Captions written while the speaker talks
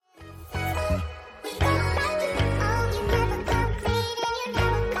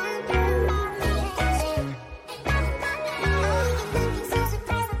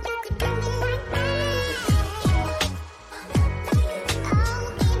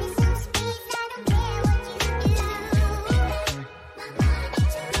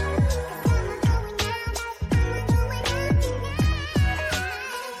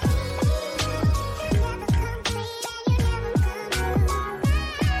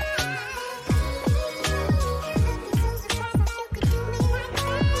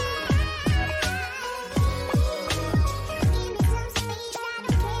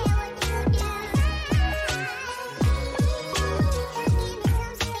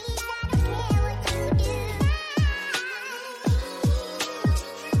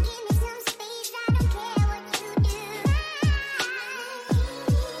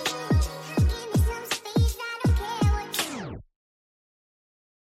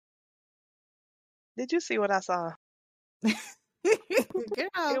Did you see what I saw? Girl,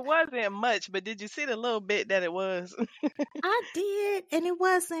 It wasn't much, but did you see the little bit that it was? I did, and it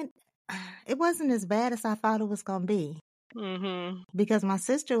wasn't. It wasn't as bad as I thought it was gonna be. Mm-hmm. Because my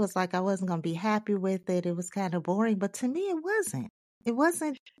sister was like, I wasn't gonna be happy with it. It was kind of boring, but to me, it wasn't. It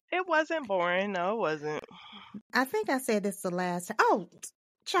wasn't. It wasn't boring. No, it wasn't. I think I said this the last time. Oh,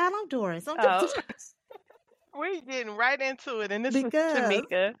 child, I'm Doris. Oh, we're getting right into it, and this is Because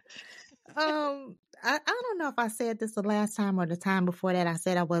Tamika. I don't know if I said this the last time or the time before that. I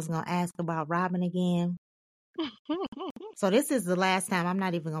said I wasn't gonna ask about Robin again. So this is the last time. I'm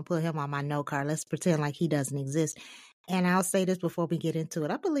not even gonna put him on my note card. Let's pretend like he doesn't exist. And I'll say this before we get into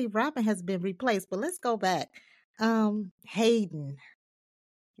it. I believe Robin has been replaced, but let's go back. Hayden.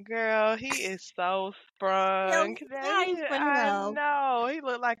 Girl, he is so sprung. Sorry for I him. know. He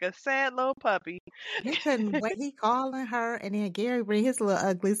looked like a sad little puppy. He couldn't wait. He calling her, and then Gary bring his little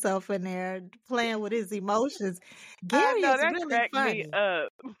ugly self in there, playing with his emotions. I Gary know, is that really cracked me funny. up.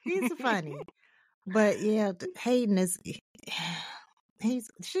 He's funny, but yeah, Hayden is.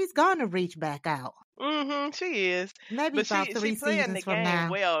 She's gonna reach back out. Mm-hmm, she is. Maybe But about she 3 playing the seasons from game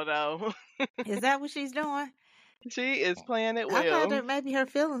now. well, though. Is that what she's doing? She is playing it I thought well. that maybe her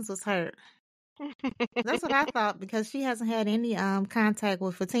feelings was hurt. That's what I thought, because she hasn't had any contact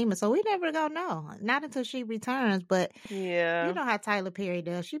with Fatima, so we never gonna know. Not until she returns. But Yeah. you know how Tyler Perry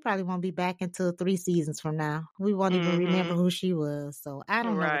does. She probably won't be back until 3 seasons from now. We won't even remember Mm-hmm. who she was. So I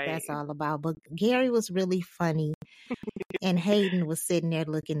don't know what Right. that's all about. But Gary was really funny, and Hayden was sitting there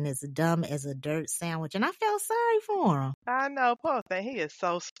looking as dumb as a dirt sandwich, and I felt sorry for him. I know, poor thing. He is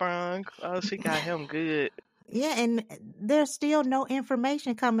so sprung. Oh, she got him good. Yeah, and there's still no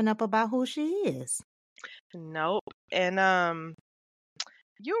information coming up about who she is. Nope. And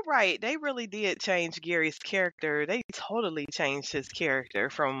you're right. They really did change Gary's character. They totally changed his character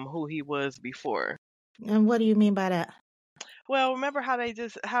from who he was before. And what do you mean by that? Well, remember how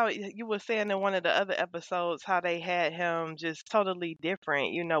you were saying in one of the other episodes how they had him just totally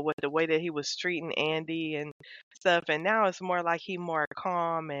different, with the way that he was treating Andy and stuff, and now it's more like he more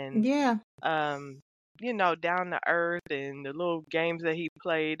calm and Yeah, um down to earth, and the little games that he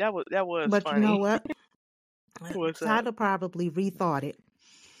played, that was but you know funny. what? What's up? Tyler probably rethought it.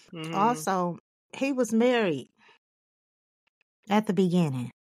 Hmm. Also, he was married at the beginning,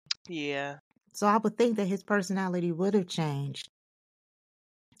 Yeah. so I would think that his personality would have changed.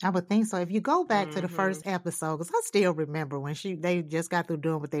 I would think so. If you go back to the Hmm. first episode, because I still remember when they just got through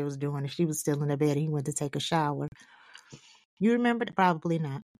doing what they was doing, and she was still in the bed, and he went to take a shower. You remember? Probably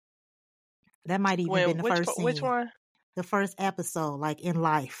not. That might even been the first Which scene, one? the first episode, like in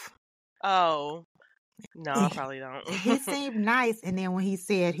life. Oh, no, I probably don't. He seemed nice, and then when he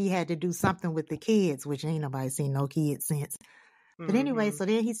said he had to do something with the kids, which ain't nobody seen no kids since. But anyway, Hmm. so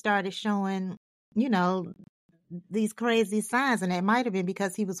then he started showing, these crazy signs, and it might have been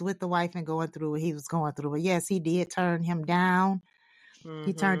because he was with the wife and going through what he was going through. But yes, he did turn him down.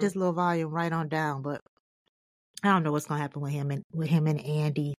 He turned Hmm. his little volume right on down. But I don't know what's gonna happen with him and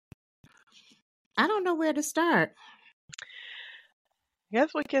Andy. I don't know where to start.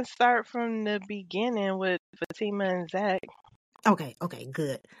 Guess we can start from the beginning with Fatima and Zach. Okay,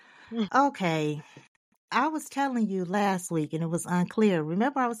 good. Okay. I was telling you last week, and it was unclear.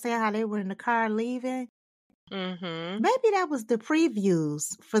 Remember I was saying how they were in the car leaving? Mm-hmm. Maybe that was the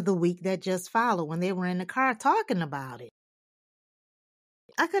previews for the week that just followed when they were in the car talking about it.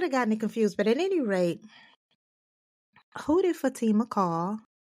 I could have gotten it confused, but at any rate, who did Fatima call?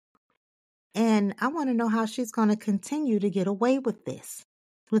 And I want to know how she's going to continue to get away with this,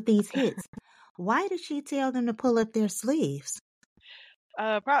 with these hits. Why did she tell them to pull up their sleeves?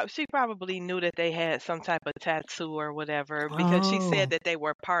 She probably knew that they had some type of tattoo or whatever, because she said that they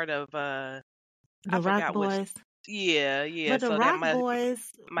were part of the I Rock forgot what. Boys. Yeah. But the So that Rock Boys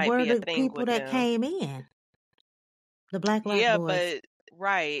might were be a the thing people with that them. came in. The Black Rock Yeah, Boys. but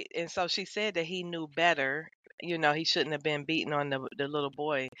right, and so she said that he knew better. He shouldn't have been beating on the little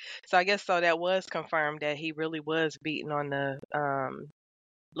boy. So I guess so that was confirmed that he really was beating on the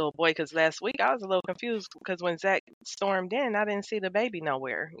little boy. Because last week I was a little confused because when Zach stormed in, I didn't see the baby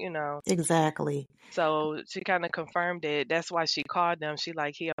nowhere. Exactly. So she kind of confirmed it. That's why she called them. She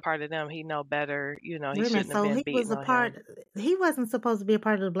like, he a part of them. He know better. He shouldn't have So been he was beating a on him. part. He wasn't supposed to be a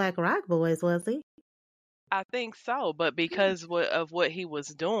part of the Black Rock Boys, was he? I think so, but because of what he was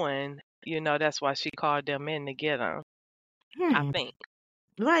doing, that's why she called them in to get him. I think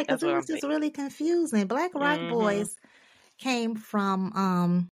Right, because that's it what was I'm just thinking. really confusing. Black Rock Mhm. Boys came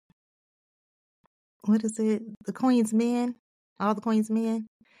from what is it? The Queen's Men, all the Queen's Men.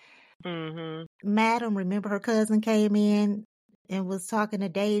 Mhm. Madam, remember her cousin came in and was talking to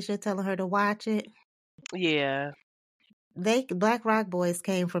Deja, telling her to watch it. Yeah. Black Rock Boys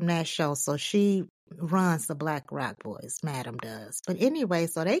came from that show, so she runs the Black Rock Boys, Madam does. But anyway,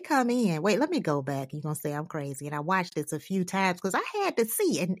 so they come in. Wait, let me go back. You're going to say I'm crazy. And I watched this a few times because I had to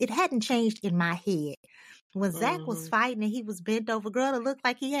see, and it hadn't changed in my head. When Zach was fighting and he was bent over, girl, it looked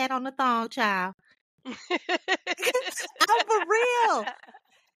like he had on a thong, child. I'm for real.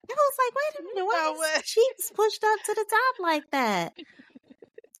 And I was like, wait a minute, why his cheeks pushed up to the top like that?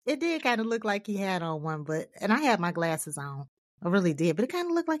 It did kind of look like he had on one, and I had my glasses on. I really did, but it kind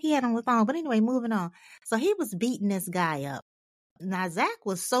of looked like he had on a thong. But anyway, moving on. So he was beating this guy up. Now, Zach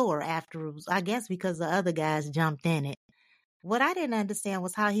was sore afterwards, I guess because the other guys jumped in it. What I didn't understand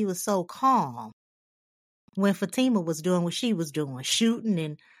was how he was so calm when Fatima was doing what she was doing, shooting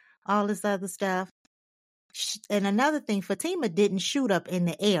and all this other stuff. And another thing, Fatima didn't shoot up in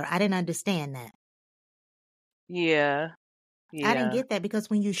the air. I didn't understand that. Yeah. I didn't get that because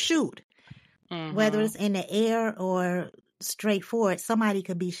when you shoot, whether it's in the air or straight forward, somebody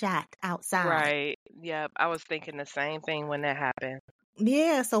could be shot outside. Right. Yeah, I was thinking the same thing when that happened.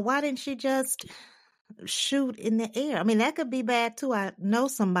 Yeah, so why didn't she just shoot in the air? I mean, that could be bad too. I know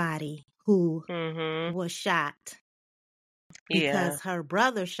somebody who was shot because her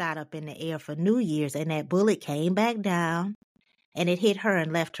brother shot up in the air for New Year's, and that bullet came back down and it hit her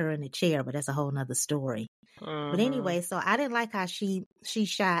and left her in the chair, but that's a whole nother story. But anyway, so I didn't like how she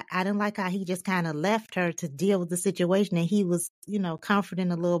shot. I didn't like how he just kind of left her to deal with the situation, and he was, comforting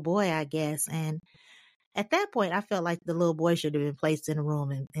the little boy, I guess. And at that point, I felt like the little boy should have been placed in the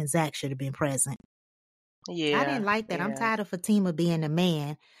room and Zach should have been present. Yeah. I didn't like that. Yeah. I'm tired of Fatima being the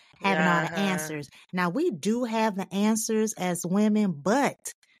man, having all the answers. Now, we do have the answers as women, but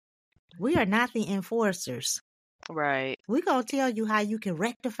we are not the enforcers. Right. We're going to tell you how you can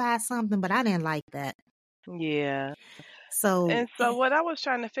rectify something, but I didn't like that. Yeah. So what I was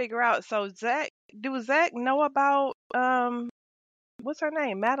trying to figure out, so Zach know about what's her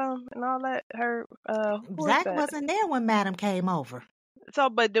name, Madam, and all that? Zach wasn't there when Madam came over.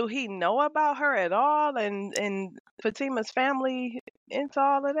 So, but do he know about her at all, and Fatima's family into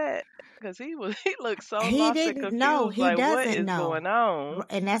all of that? Because he looked so lost and confused. No, he like, doesn't what is know. going on?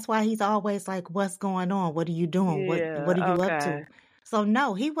 And that's why he's always like, "What's going on? What are you doing? Yeah, what are you up to?" So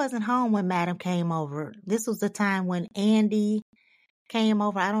no, he wasn't home when Madam came over. This was the time when Andy came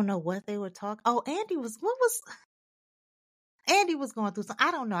over. I don't know what they were talking. Oh, Andy was going through some.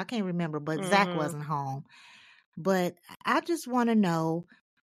 I don't know. I can't remember. But Zach wasn't home. But I just want to know,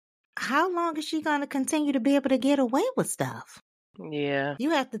 how long is she going to continue to be able to get away with stuff? Yeah. You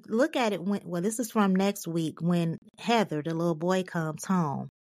have to look at it this is from next week when Heather, the little boy, comes home.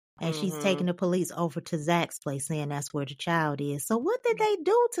 And she's taking the police over to Zach's place, saying that's where the child is. So what did they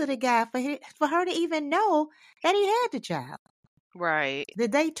do to the guy for her to even know that he had the child? Right.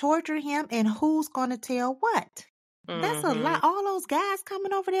 Did they torture him? And who's going to tell what? That's a lot. All those guys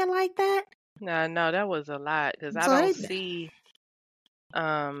coming over there like that? No, that was a lot. Because I don't see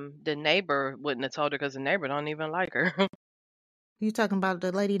the neighbor wouldn't have told her, because the neighbor don't even like her. You talking about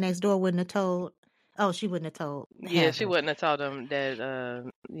the lady next door wouldn't have told? Oh, she wouldn't have told. Yeah, Heather. she wouldn't have told them that,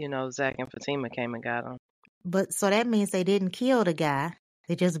 Zach and Fatima came and got him. But so that means they didn't kill the guy.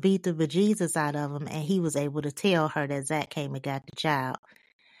 They just beat the bejesus out of him, and he was able to tell her that Zach came and got the child.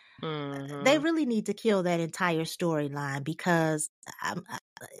 They really need to kill that entire storyline, because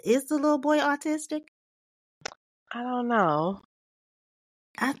is the little boy autistic? I don't know.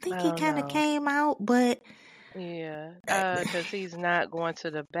 I think he kind of came out, but... Yeah, because he's not going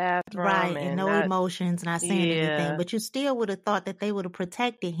to the bathroom. Right, and no emotions, not saying anything. But you still would have thought that they would have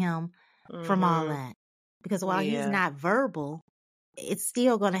protected him from all that. Because while he's not verbal, it's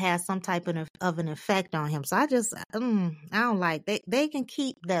still going to have some type of an effect on him. So I just, I don't like, they can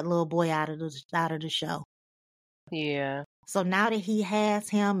keep that little boy out of the show. Yeah. So now that he has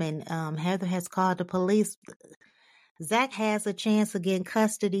him, and Heather has called the police, Zach has a chance of getting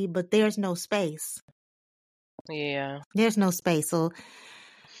custody, but there's no space. Yeah. There's no space. So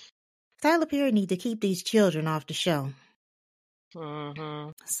Tyler Perry need to keep these children off the show.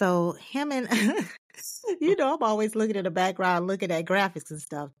 So him and, I'm always looking at the background, looking at graphics and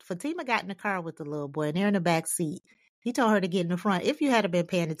stuff. Fatima got in the car with the little boy, and they're in the back seat. He told her to get in the front. If you hadn't been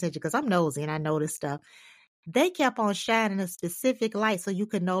paying attention, because I'm nosy and I know this stuff, they kept on shining a specific light so you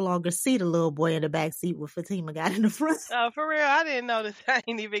could no longer see the little boy in the back seat when Fatima got in the front. Oh, for real? I didn't notice. I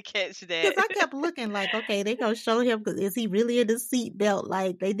didn't even catch that. Because I kept looking like, okay, they gonna show him. Is he really in the seat belt?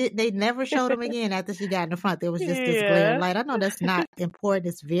 Like they never showed him again after she got in the front. There was just this glare light. I know that's not important.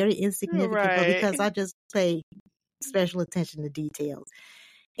 It's very insignificant, but because I just pay special attention to details.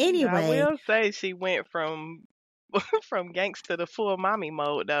 Anyway, I will say she went from from gangster to full mommy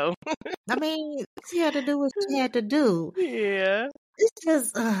mode, though. I mean, she had to do what she had to do. Yeah, It's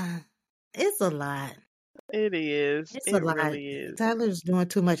just, it's a lot. it is. It's a It lot. really is. Tyler's doing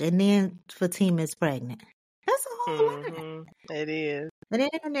too much, and then Fatima's pregnant. That's a whole lot. It is. And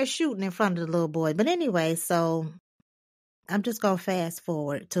then they're shooting in front of the little boy. But anyway, so I'm just gonna fast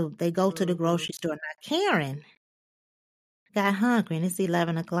forward till they go to the grocery store. Now Karen got hungry, and it's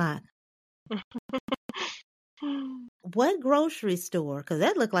 11 o'clock. What grocery store? Because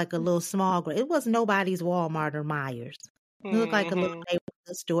that looked like a little small. It was nobody's Walmart or Myers. It looked like a little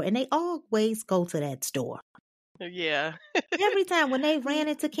neighborhood store, and they always go to that store. Yeah. Every time when they ran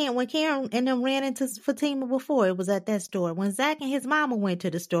into when Karen and them ran into Fatima before, it was at that store. When Zach and his mama went to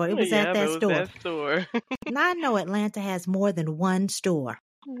the store, it was at that store. That store. Now I know Atlanta has more than one store.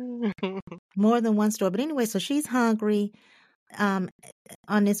 More than one store. But anyway, so she's hungry on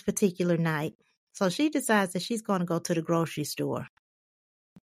this particular night. So she decides that she's going to go to the grocery store.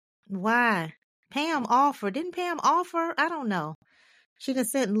 Why? Pam offered. Didn't Pam offer? I don't know. She done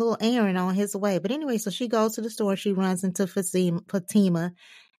sent a little errand on his way. But anyway, so she goes to the store. She runs into Fatima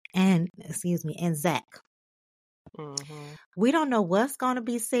and Zach. We don't know what's going to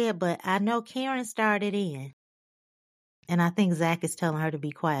be said, but I know Karen started in. And I think Zach is telling her to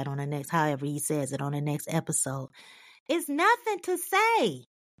be quiet on the next, however he says it, on the next episode. It's nothing to say.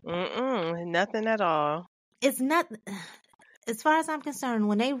 Nothing at all. It's not, as far as I'm concerned,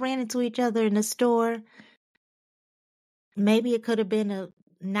 when they ran into each other in the store, maybe it could have been a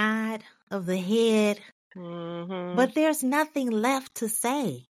nod of the head, but there's nothing left to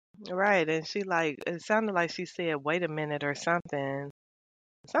say. Right, and it sounded like she said, "Wait a minute" or something.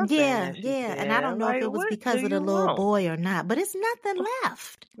 Yeah, and I don't know if it was because of the little boy or not, but it's nothing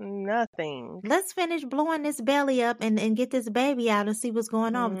left. Nothing. Let's finish blowing this belly up and get this baby out and see what's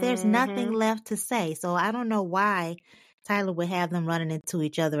going on. But there's nothing left to say. So I don't know why Tyler would have them running into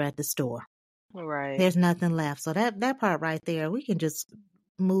each other at the store. Right. There's nothing left. So that part right there, we can just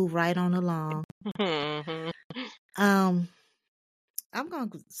move right on along. I'm going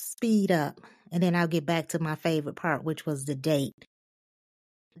to speed up, and then I'll get back to my favorite part, which was the date.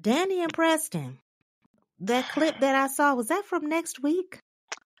 Danny and Preston. That clip that I saw, was that from next week?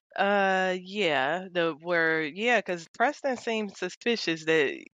 Yeah, because Preston seems suspicious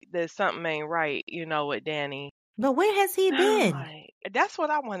that something ain't right, with Danny. But where has he been? That's what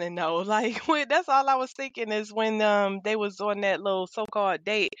I want to know. Like, that's all I was thinking is when they was on that little so-called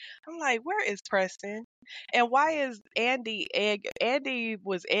date. I'm like, where is Preston? And why is Andy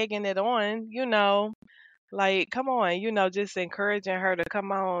was egging it on, Like, come on, just encouraging her to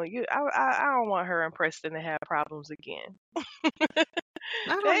come on. I don't want her and Preston to have problems again.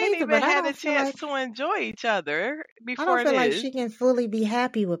 They ain't even had a chance to enjoy each other before this. I don't feel like she can fully be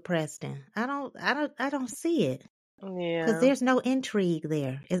happy with Preston. I don't see it. Yeah. Because there's no intrigue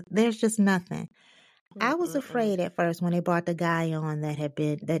there. There's just nothing. I was afraid at first when they brought the guy on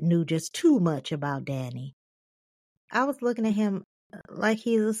that knew just too much about Danny. I was looking at him like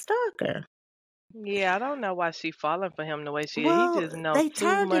he's a stalker. Yeah, I don't know why she falling for him the way she is. He just knows they too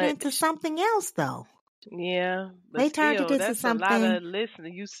turned much. it into something else, though. Yeah, but they turned it into that's something. A lot of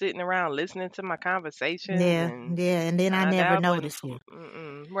listening. You sitting around listening to my conversations. Yeah, and then I never noticed you.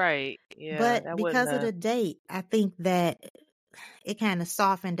 Right. Yeah. But because of the date, I think that it kind of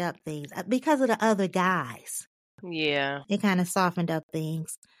softened up things. Because of the other guys. Yeah. It kind of softened up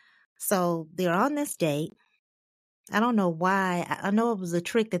things. So they're on this date. I don't know why. I know it was a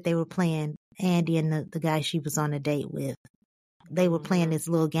trick that they were playing, Andy and the guy she was on a date with. They were playing this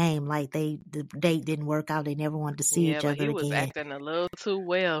little game like the date didn't work out. They never wanted to see each other again. Yeah, but he was acting a little too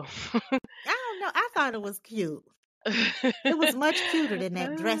well. I don't know. I thought it was cute. It was much cuter than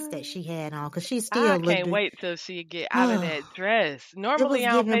that dress that she had on because she still I can't wait till she get out of that dress. Normally,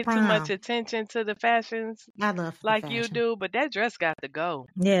 I don't pay too much attention to the fashions I love like you do, but that dress got to go.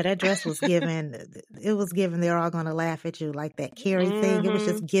 Yeah, that dress was given. It was given. They're all going to laugh at you, like that Carrie thing. It was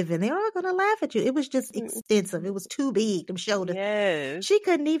just given. They're all going to laugh at you. It was just extensive. It was too big. Them shoulders. Yes. She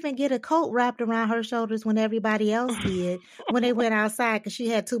couldn't even get a coat wrapped around her shoulders when everybody else did when they went outside because she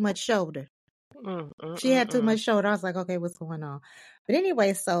had too much shoulder. She had too much shoulder. I was like, okay, what's going on? But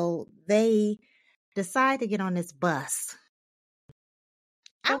anyway, so they decide to get on this bus.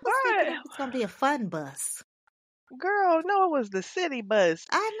 I was thinking it was going to be a fun bus. Girl, no, it was the city bus.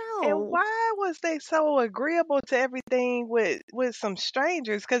 I know. And why was they so agreeable to everything with some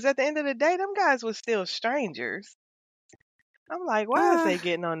strangers? Because at the end of the day, them guys were still strangers. I'm like, why is they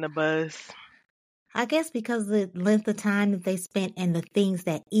getting on the bus? I guess because the length of time that they spent and the things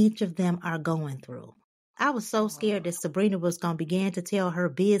that each of them are going through. I was so scared that Sabrina was going to begin to tell her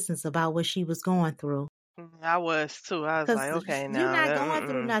business about what she was going through. I was too. I was Because like, okay, you're now not that, going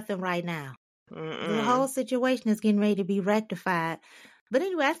through nothing right now. The mm-mm. whole situation is getting ready to be rectified. But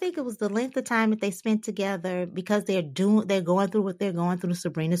anyway, I think it was the length of time that they spent together because they're going through what they're going through.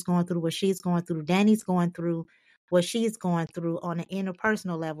 Sabrina's going through what she's going through. Danny's going through what she's going through on an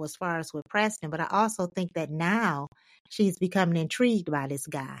interpersonal level as far as with Preston. But I also think that now she's becoming intrigued by this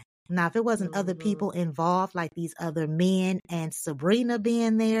guy. Now, if it wasn't other people involved, like these other men and Sabrina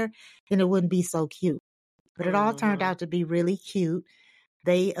being there, then it wouldn't be so cute. But it all turned out to be really cute.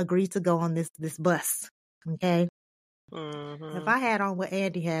 They agreed to go on this bus. Okay. If I had on what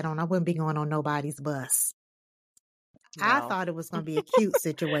Andy had on, I wouldn't be going on nobody's bus. No. I thought it was going to be a cute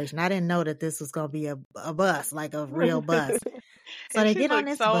situation. I didn't know that this was going to be a bus, like a real bus. So and they she get on looked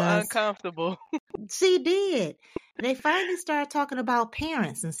this so bus. uncomfortable. She did. They finally started talking about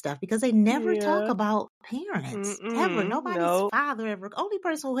parents and stuff because they never talk about parents ever. Nobody's father ever. Only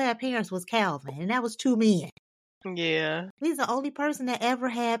person who had parents was Calvin, and that was 2 men. Yeah. He's the only person that ever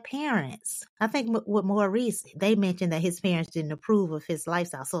had parents. I think with Maurice, they mentioned that his parents didn't approve of his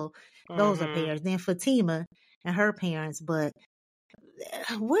lifestyle. So those are parents. Then Fatima and her parents, but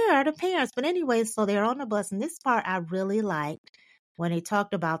where are the parents? But anyway, so they're on the bus. And this part I really liked when they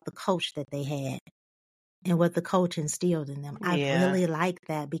talked about the coach that they had and what the coach instilled in them. I really liked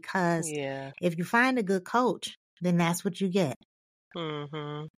that because if you find a good coach, then that's what you get.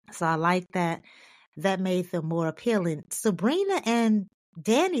 So I like that. That made them more appealing. Sabrina and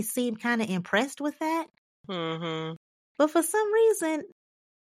Danny seemed kind of impressed with that. But for some reason,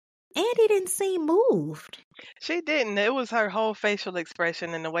 Andy didn't seem moved. She didn't. It was her whole facial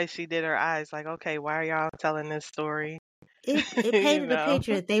expression and the way she did her eyes. Like, okay, why are y'all telling this story? It painted a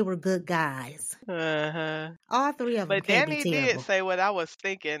picture that they were good guys. All 3 of them But can't Danny be terrible. did say what I was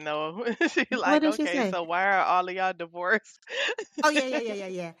thinking, though. She What like, did she okay, say? so why are all of y'all divorced? Oh,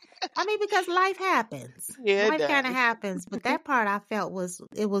 yeah. I mean, because life happens. Yeah, life kind of happens. But that part I felt was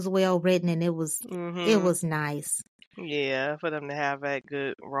well written and it was nice. Yeah, for them to have that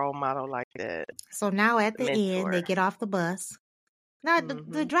good role model like that. So now at the Mentor. end, they get off the bus. Now,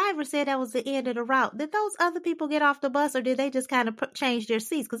 the driver said that was the end of the route. Did those other people get off the bus or did they just kind of change their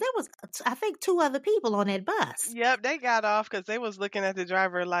seats? Because there was, I think, 2 other people on that bus. Yep, they got off because they was looking at the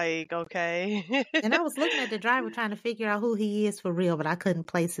driver like, okay. And I was looking at the driver trying to figure out who he is for real, but I couldn't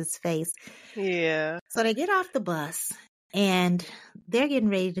place his face. Yeah. So they get off the bus and they're getting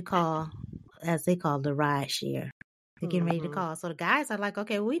ready to call, as they call the ride share. They're getting ready to call. So the guys are like,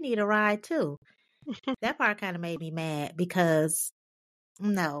 okay, we need a ride too. That part kind of made me mad because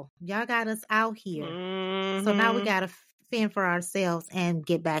no, y'all got us out here. So now we got to fend for ourselves and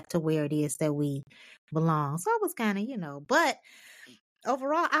get back to where it is that we belong. So it was kind of, but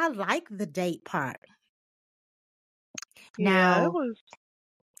overall, I like the date part. Yeah, Now, it was.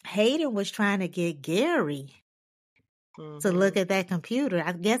 Hayden was trying to get Gary to look at that computer.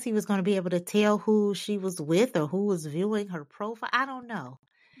 I guess he was going to be able to tell who she was with or who was viewing her profile. I don't know.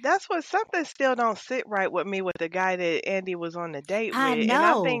 That's what something still don't sit right with me with the guy that Andy was on the date I with. know. And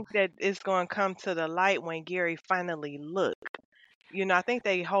I think that it's going to come to the light when Gary finally look. I think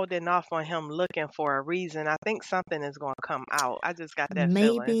they holding off on him looking for a reason. I think something is going to come out. I just got that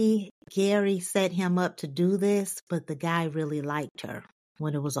feeling. Maybe Gary set him up to do this, but the guy really liked her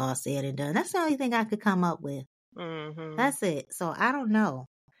when it was all said and done. That's the only thing I could come up with. That's it. So I don't know.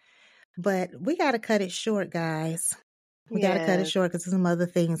 But we got to cut it short, guys. We got to cut it short because there's some other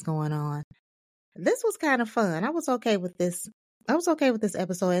things going on. This was kind of fun. I was okay with this. I was okay with this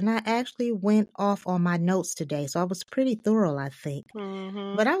episode, and I actually went off on my notes today, so I was pretty thorough, I think.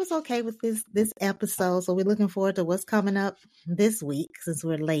 But I was okay with this episode, so we're looking forward to what's coming up this week since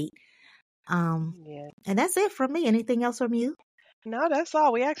we're late. And that's it from me. Anything else from you? No, that's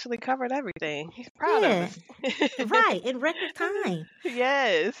all. We actually covered everything. He's proud of us. Right, in record time.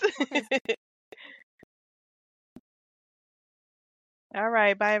 Yes. Okay. All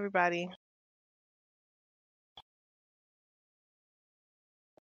right. Bye, everybody.